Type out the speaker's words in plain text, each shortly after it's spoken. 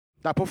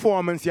That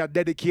performance you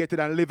dedicated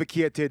and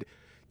dedicated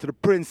to the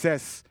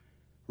princess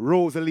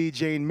Rosalie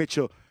Jane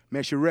Mitchell.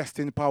 May she rest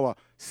in power.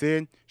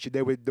 Saying she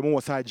there with the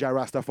Most High Jah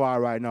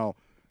Rastafari right now.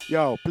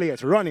 Yo, play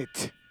it, run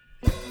it.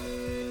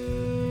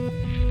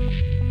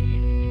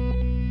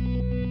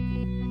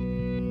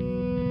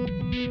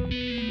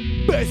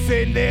 Best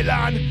in the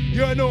land,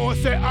 you know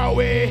say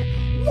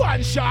away.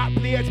 One shot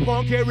plate,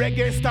 punky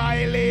reggae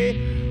style.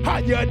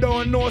 And you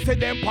don't know say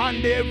them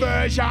pan the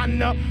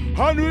version.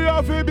 And we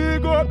have to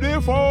big up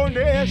the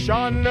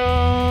foundation.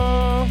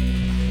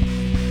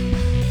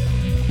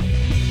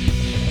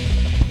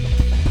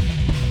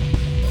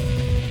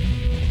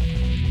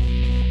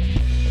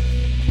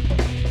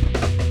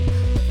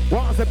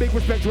 Once a big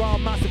respect to our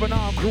massive and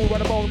arm crew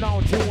right about now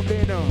tuned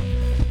in.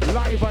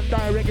 Live and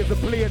direct is the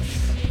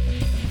plates.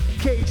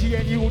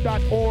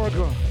 KGNU.org.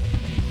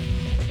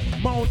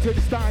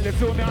 Mounted style, you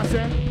feel me I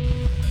say?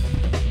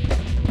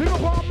 Big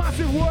up our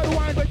massive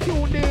worldwide but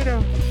tuned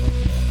in.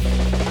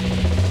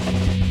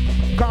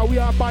 Cause we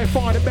are by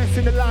far the best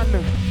in the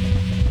land.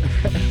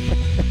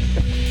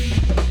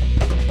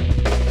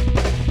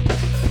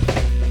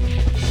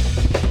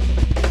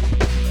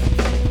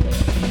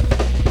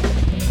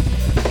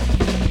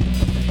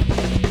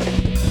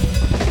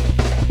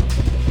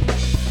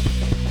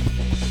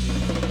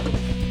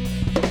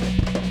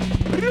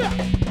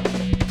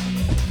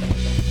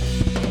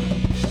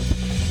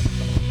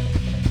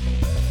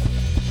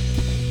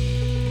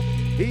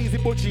 Easy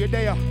Butchie, you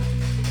there.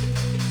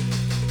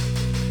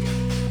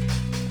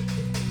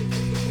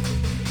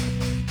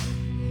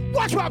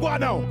 Watch what I go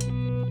now.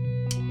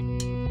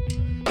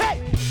 Hey!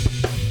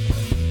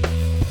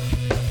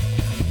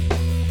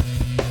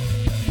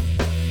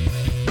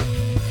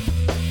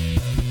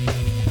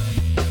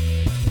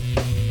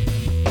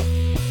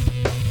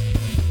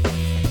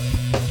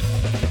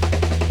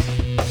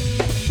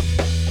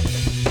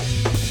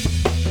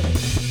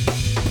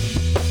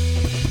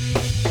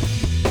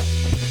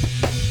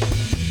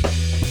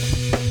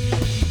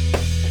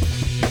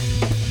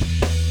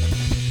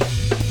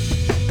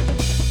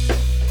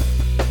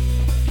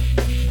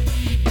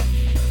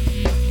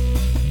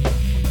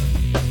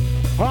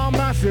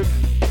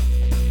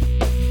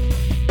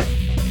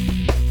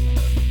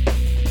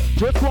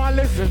 Just go and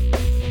listen.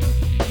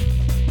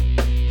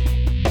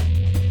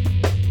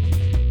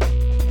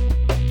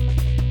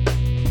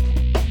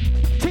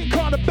 Think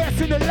on the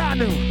best in the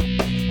land.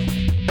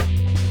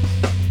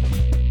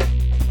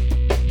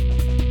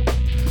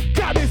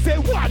 Can me say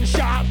one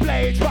shot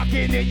blades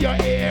rocking in your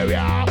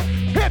area.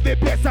 Every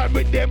place and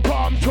with them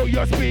come through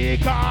your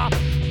speaker.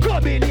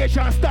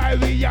 Combination style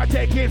we are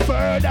taking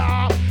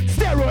further.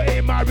 Stereo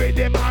in my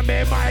rhythm and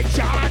me mic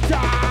charter.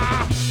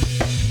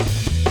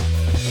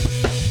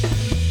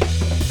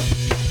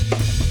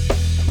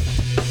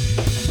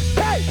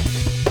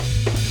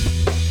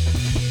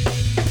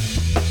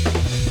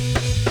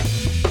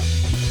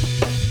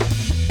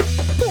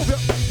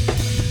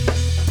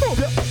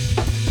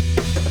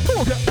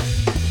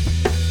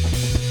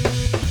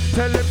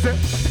 Tell him say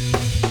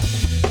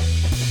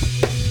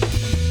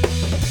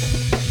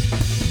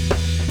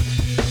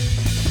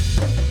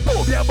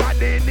move your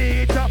body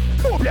neat,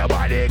 move your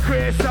body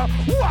Chris.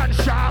 One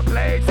shot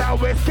later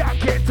we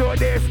skank into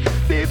this.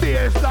 The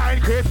bass line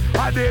Chris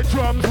and the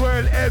drums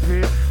well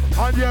heavy.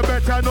 And you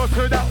better know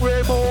so that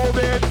we move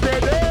it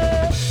steady.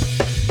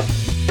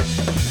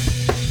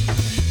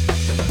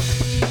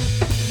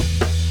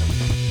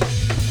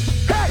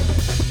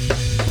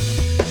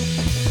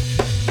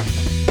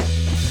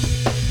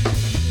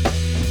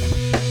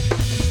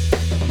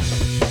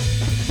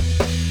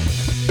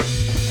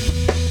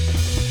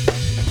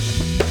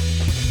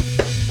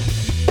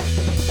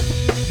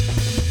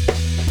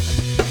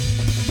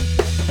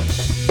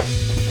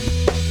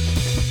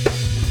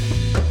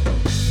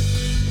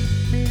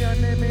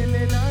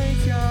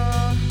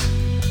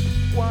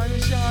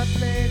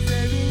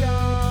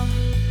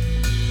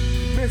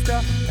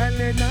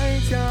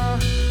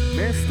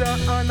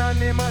 Mr.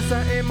 Anonymous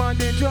and him on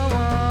the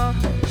drummer.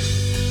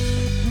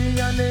 Me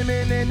and him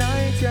in the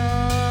night,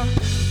 yeah.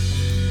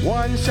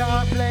 One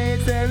shot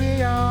plays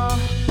area.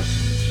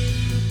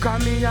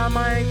 Come me and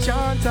my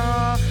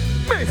chanter.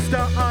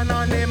 Mr.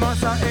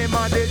 Anonymous and him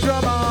on the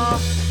drummer.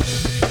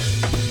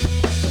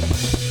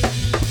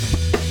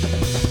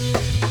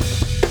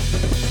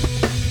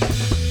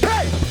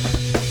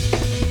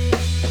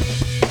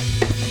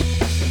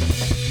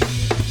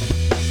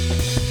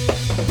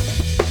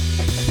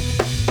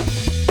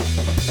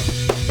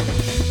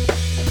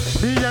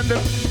 Me and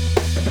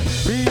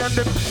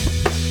them.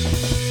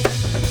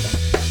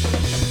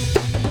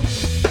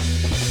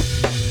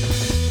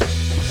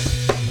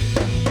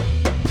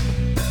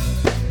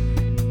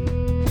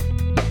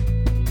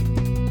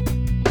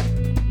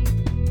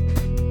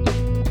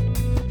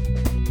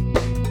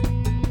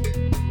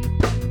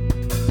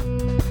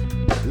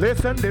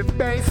 Listen the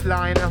bass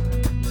line.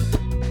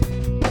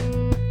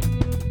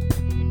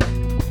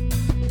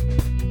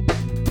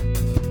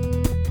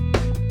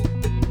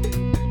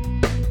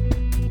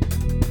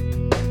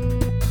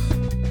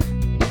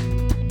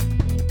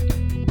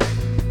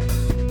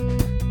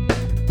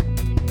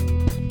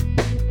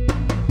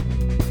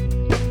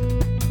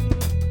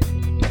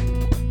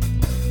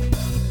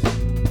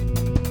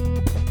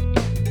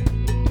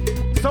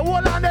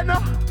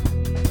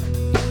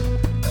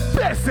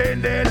 best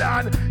in the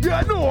land. You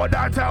know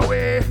that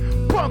away.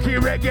 Punky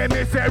reggae,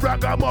 me say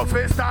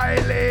ragamuffin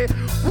style.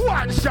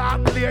 One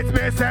sharp plate,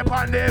 me say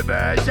on the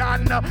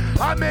version.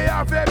 And me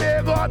have to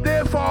big up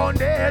the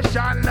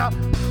foundation.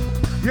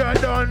 You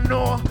don't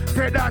know,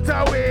 say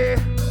that away.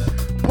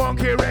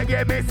 Punky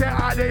reggae, me say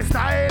all the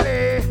style.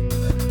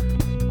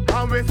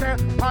 And we say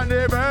on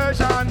the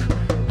version.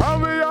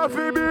 And we have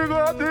to big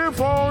up the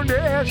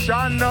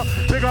foundation.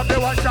 Big up the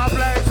one shop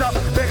later.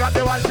 Big up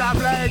the one shop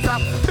later.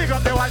 Big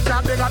up the one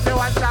shop, big up the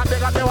one shop,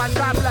 big up the one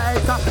shop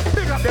later.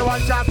 Big up the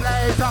one shop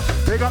later.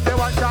 Big up the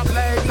one shop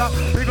later.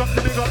 Big up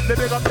the big up the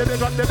big up the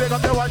big up the big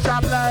up the one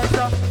shop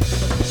later.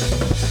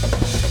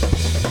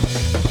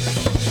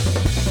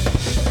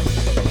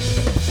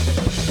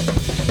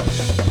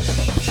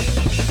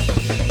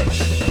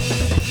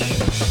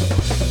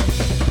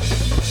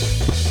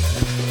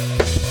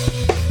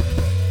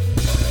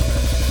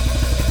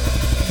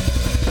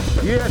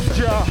 Yes,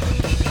 Jah.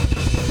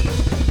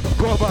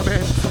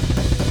 Government.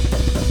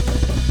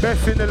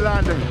 Best in the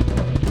land.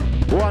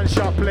 One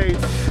shot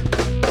plates.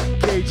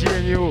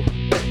 KGNU.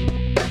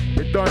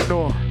 You don't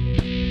know.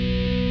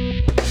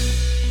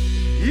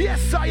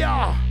 Yes,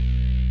 sire.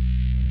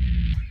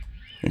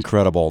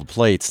 Incredible. The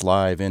Plates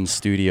live in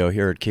studio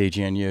here at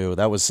KGNU.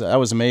 That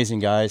was amazing,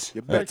 guys.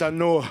 You better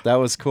know. That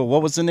was cool.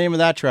 What was the name of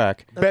that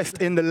track?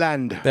 Best in the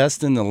land.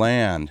 Best in the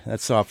Land.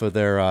 That's off of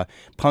their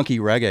Punky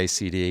Reggae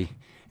CD.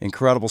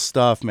 Incredible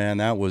stuff, man.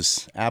 That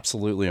was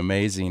absolutely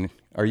amazing.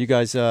 Are you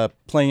guys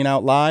playing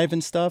out live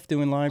and stuff,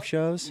 doing live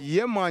shows?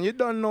 Yeah, man. You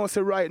don't know.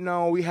 So right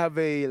now we have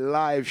a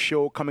live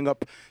show coming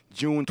up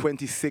June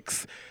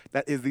 26th.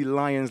 That is the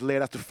Lions Lair.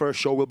 That's the first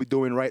show we'll be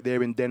doing right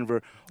there in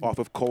Denver off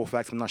of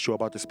Colfax. I'm not sure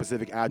about the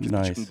specific address,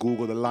 but you can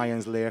Google the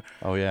Lions Lair.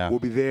 Oh, yeah. We'll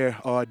be there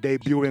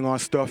debuting our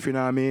stuff, you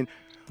know what I mean?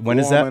 When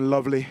is that? Warm and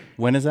lovely.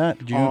 When is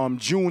that?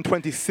 June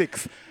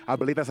 26th. I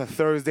believe that's a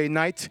Thursday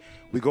night.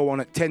 We go on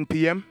at 10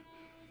 p.m.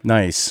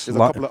 Nice. There's a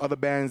couple of other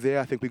bands there.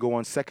 I think we go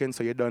on second,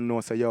 so you don't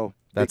know. So,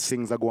 big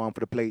things are going on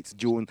for the Plates.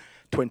 June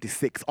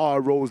 26th.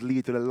 All roads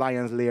lead to the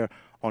Lions Lair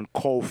on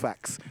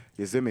Colfax.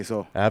 You see me?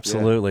 So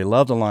absolutely. Yeah.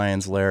 Love the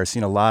Lions Lair.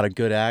 Seen a lot of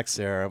good acts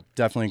there.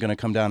 Definitely going to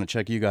come down and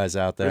check you guys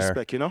out there.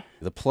 Respect, you know?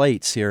 The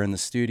Plates here in the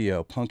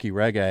studio, Punky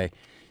Reggae.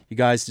 You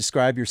guys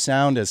describe your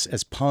sound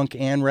as punk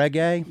and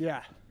reggae?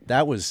 Yeah.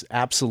 That was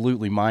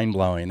absolutely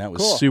mind-blowing. That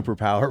was super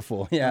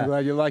powerful. Yeah. I'm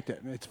glad you liked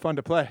it. It's fun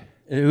to play.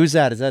 Who's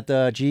that? Is that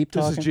the Jeep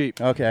talking? This is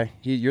Jeep. Okay.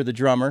 You're the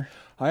drummer.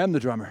 I am the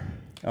drummer.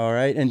 All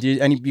right. And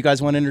you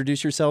guys want to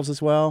introduce yourselves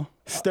as well?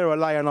 Stereo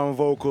Lion on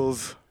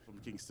vocals. From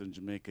Kingston,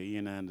 Jamaica,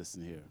 Ian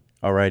Anderson here.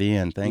 All right,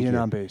 Ian. Thank you. Ian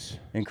on bass.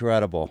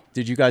 Incredible.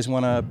 Did you guys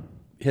want to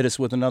hit us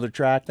with another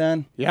track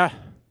then? Yeah.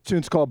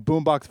 Tune's called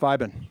Boombox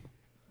Vibin'.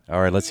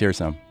 All right, let's hear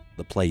some.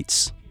 The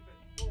Plates.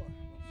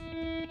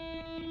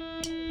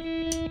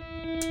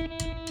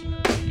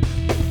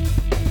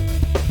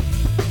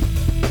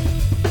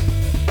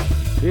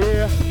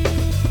 Yeah.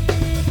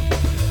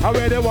 I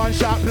wear the one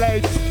shot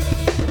plates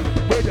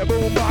with the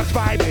boombox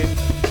vibing.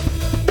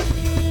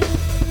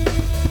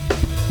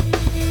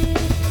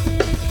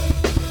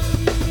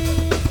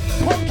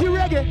 Punky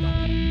reggae.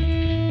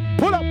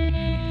 Pull up.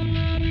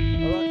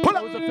 Right. Pull That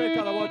up. was a fake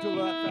out. I want to do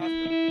that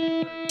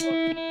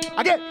faster.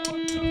 Again.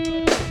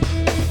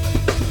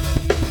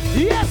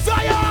 Yes,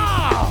 I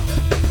am.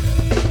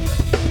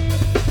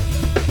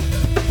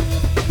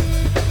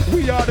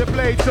 We are the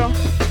Plates,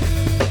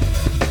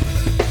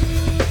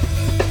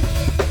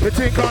 The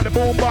thing on the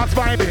boombox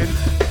vibing.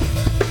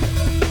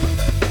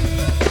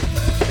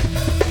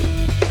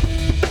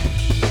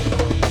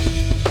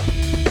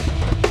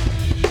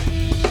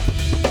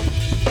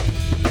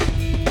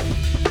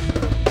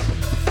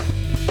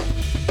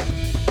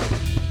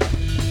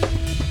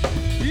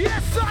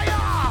 Yes,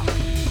 sire!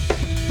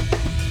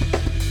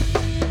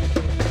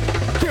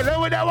 Killer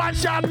with the one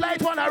shot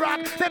light on a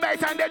rock. The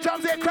bass and the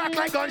drums they crack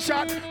like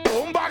gunshot.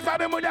 Boombox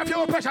vibing with a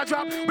few pressure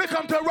drop. We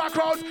come to rock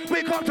roads,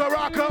 we come to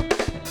rock up.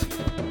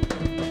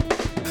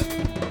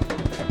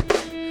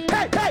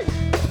 Hey, hey!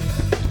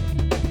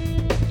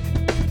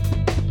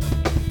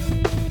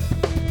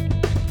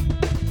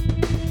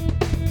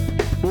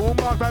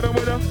 Boombox vibing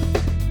with them.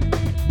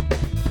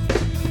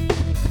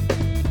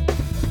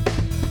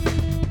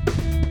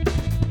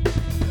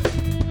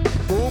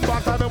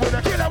 Boombox vibing with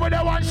a killer with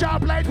a one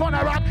sharp light on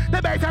a rock.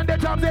 The bass and the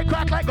drums they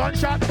crack like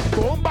gunshot.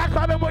 Boombox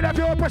vibing with a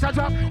few pressure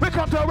drop. We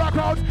come to rock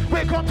roads,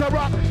 we come to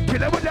rock.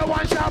 Killer with the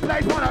one sharp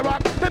light on a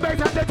rock. The bass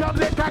and the drums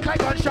they crack like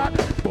gunshot.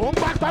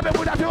 Boombox vibing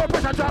with a few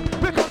pressure drop.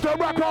 We come to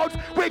rock roads,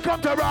 we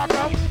come to rock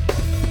up.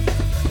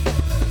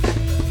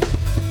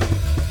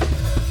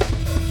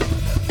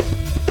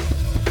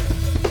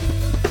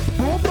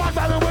 Boombox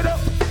vibing with a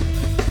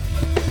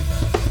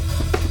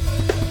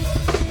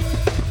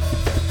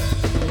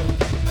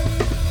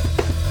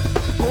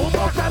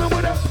boombox vibing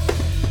with a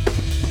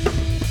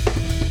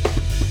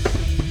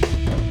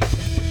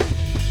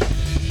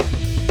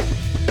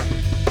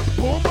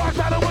boombox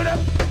vibing with a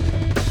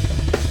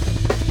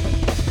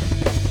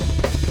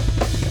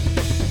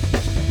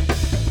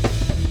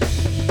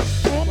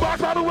boombox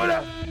vibing with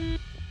a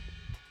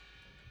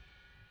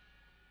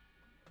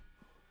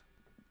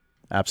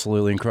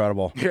Absolutely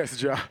incredible.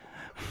 Yes, Ja.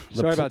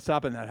 Sorry about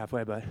stopping that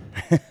halfway, but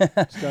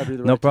it's gotta be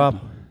the No right problem.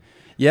 tempo.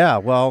 Yeah,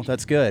 well,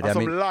 that's good. That's I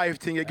some mean, live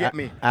thing, you get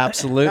me?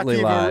 absolutely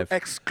That's even live.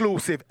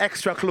 exclusive,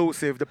 extra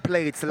exclusive. The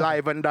plates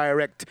live and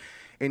direct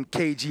in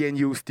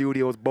KGNU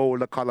Studios,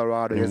 Boulder,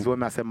 Colorado. Yes, one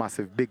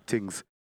massive big things.